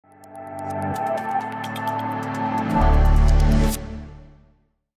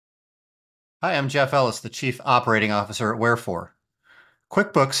Hi, I'm Jeff Ellis, the Chief Operating Officer at Wherefour.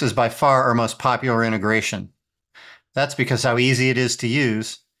 QuickBooks is by far our most popular integration. That's because how easy it is to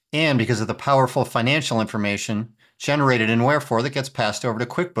use and because of the powerful financial information generated in Wherefour that gets passed over to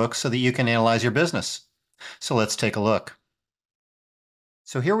QuickBooks so that you can analyze your business. So let's take a look.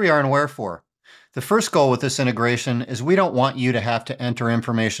 So here we are in Wherefour. The first goal with this integration is we don't want you to have to enter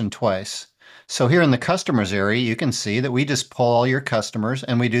information twice. So here in the customers area, you can see that we just pull all your customers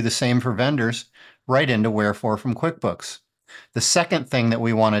and we do the same for vendors right into Wherefour from QuickBooks. The second thing that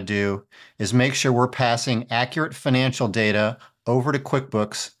we want to do is make sure we're passing accurate financial data over to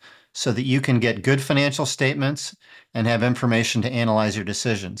QuickBooks so that you can get good financial statements and have information to analyze your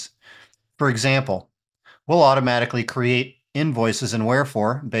decisions. For example, we'll automatically create invoices in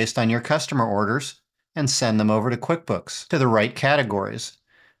Wherefour based on your customer orders and send them over to QuickBooks to the right categories.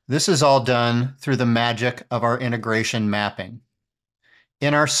 This is all done through the magic of our integration mapping.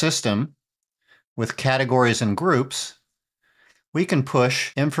 In our system, with categories and groups, we can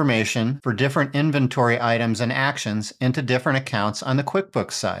push information for different inventory items and actions into different accounts on the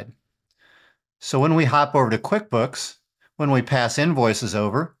QuickBooks side. So when we hop over to QuickBooks, when we pass invoices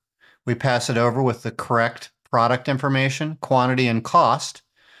over, we pass it over with the correct product information, quantity, and cost,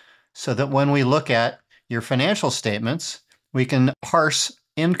 so that when we look at your financial statements, we can parse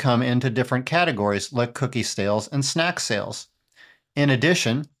income into different categories like cookie sales and snack sales. In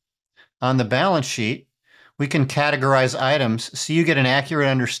addition, on the balance sheet, we can categorize items so you get an accurate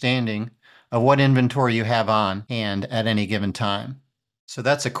understanding of what inventory you have on hand at any given time. So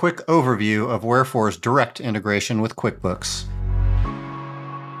that's a quick overview of Wherefour's direct integration with QuickBooks.